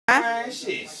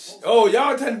man. Shit. Oh,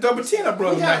 y'all taking double team,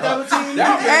 brother.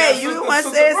 Hey, you the one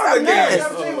said something else.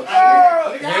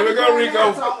 Here we go,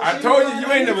 Rico. I told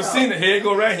you ain't never seen it. Here it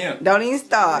go right here. Don't even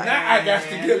start. Now I got to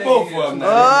get both of them now.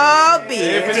 Oh,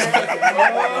 bitch.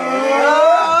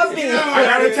 Oh, bitch. I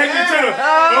gotta take you to the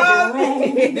upper room.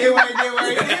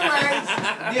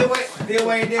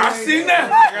 I see now.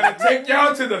 I gotta take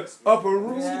y'all to the upper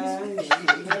room.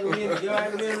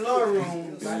 Lower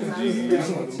room.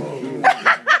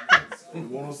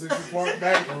 160 Park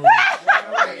back room.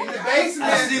 In the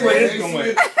basement. I see where this going.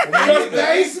 In the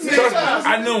basement.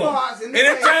 I know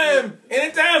him.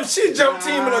 Anytime she jump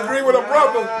team and agree with her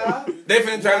brother, they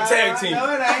finna try to tag team.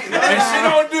 And she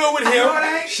don't do it with him.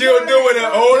 She'll do it with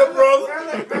her older brother.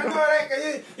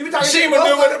 She will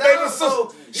do it with her baby sister.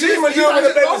 She will do it with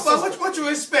her baby sister. What you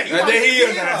expect? Now there he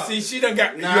is now. See, she done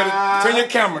got. You gotta turn your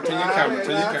camera. Turn your camera.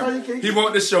 He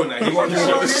want the show now. He want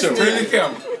the show. Turn your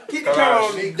camera. Keep the camera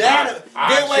on.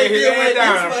 I'll shut his head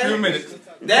down in a few minutes.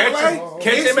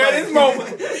 Catch him at his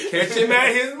moment. Catch him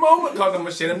at his moment, cause I'm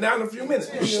gonna shut him down in a few minutes.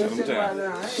 Shut him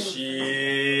down.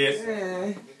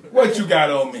 Shit. What you got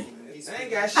on me? I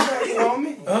ain't got shit on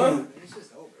me. Huh?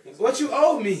 What you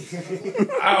owe me?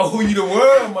 I owe you the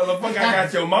world, motherfucker. I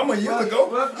got your mama years ago.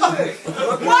 What good?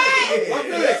 What good?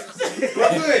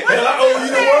 Hell, I owe you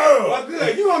the world. What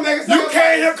good? You gonna make us? You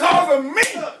came here causing me.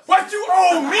 What you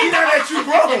owe me now that you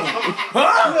grown?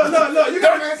 Huh? Look. You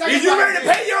gotta Is you ready to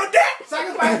pay your debt?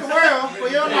 sacrifice the world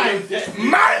for your life.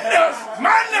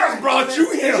 My nurse brought you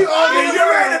here. And you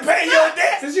ready to pay your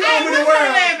debt? Since you owe me the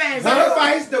world,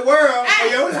 sacrifice the world for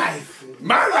your life.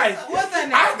 My life.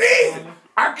 I did.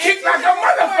 I kicked like a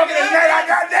motherfucker the night I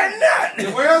got that nut.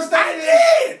 The world started.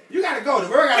 I did. You gotta go. The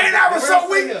world gotta. And I was so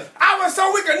weak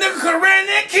a nigga could have ran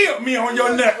there and killed me on your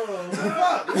nut.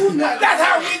 That's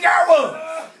how weak I was.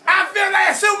 I feel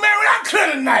like Superman without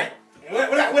kryptonite.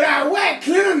 Without what?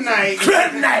 Kryptonite.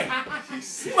 Kryptonite.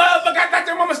 Motherfucker, I thought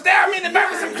your mama stabbed me in the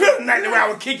back with some kryptonite when I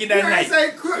was kicking that night.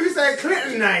 You say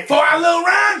kryptonite. For our little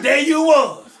round, there you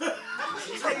was.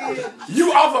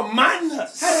 You offer my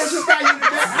nuts. How did you start you to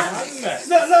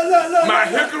Look. My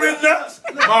hickory nuts,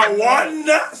 my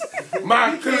walnuts,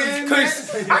 my I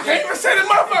can't even say the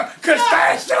motherfucker,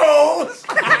 pistachios.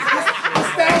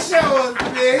 Pistachios,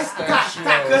 bitch.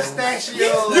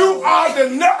 Pistachios. You are the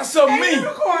nuts of me.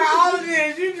 All of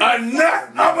this. A nut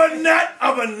of a nut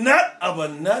of a nut of a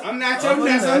nut. I'm not your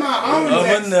nuts, I'm my own nuts. Of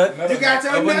a nut. You got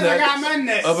your nuts, I got my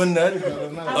nuts. Of a nut.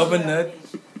 Of a nut.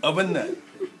 Of a nut.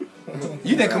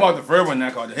 You didn't come out the first one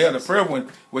now, cause the hell the first one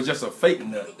was just a fake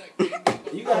nut.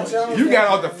 You got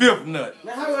out the fifth nut.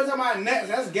 Now how you talking about nuts?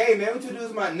 That's gay, man. What you do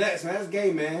with my nuts, man? That's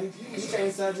gay, man. You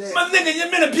change subject. My nigga, you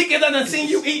been a peek at I done seen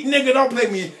you eat, nigga. Don't play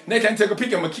me. Next time you take a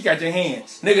peek, I'm gonna kick out your hand.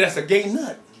 Nigga, that's a gay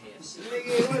nut.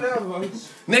 Nigga, whatever.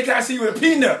 Next time I see you with a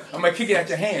peanut, I'm gonna kick it out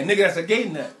your hand. Nigga, that's a gay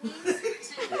nut.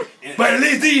 But at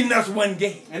least these nuts wasn't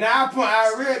gay. And I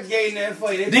real gay nut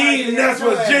for you. These nuts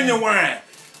was genuine.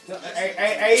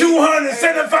 Hey,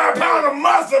 275 pounds of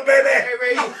muscle, baby.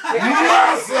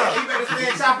 Muscle. You better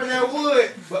stand chopping that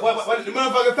wood. What the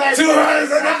motherfucking factory?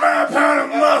 275 pounds of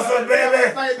muscle,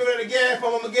 baby.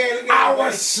 I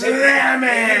was slamming.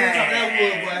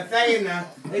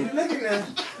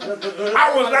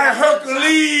 I was like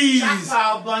Hercules. I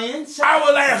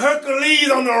was like Hercules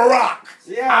on the rock.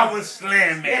 Yeah. I was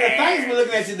slamming. Yeah, the things were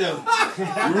looking at you though.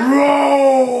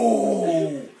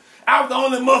 Roll. I was the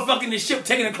only motherfucker in the ship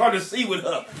taking across the sea with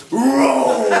her.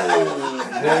 Roll.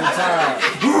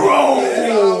 Roll.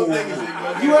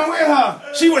 You went with her.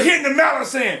 She was hitting the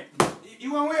Malison.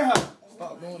 You went with her.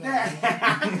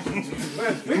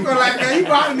 We go like that. You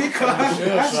bothered me, cuz.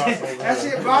 That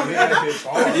shit bothered me.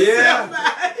 Yeah.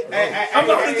 I'm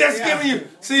only just giving you.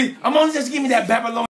 See, I'm only just giving you that Babylon.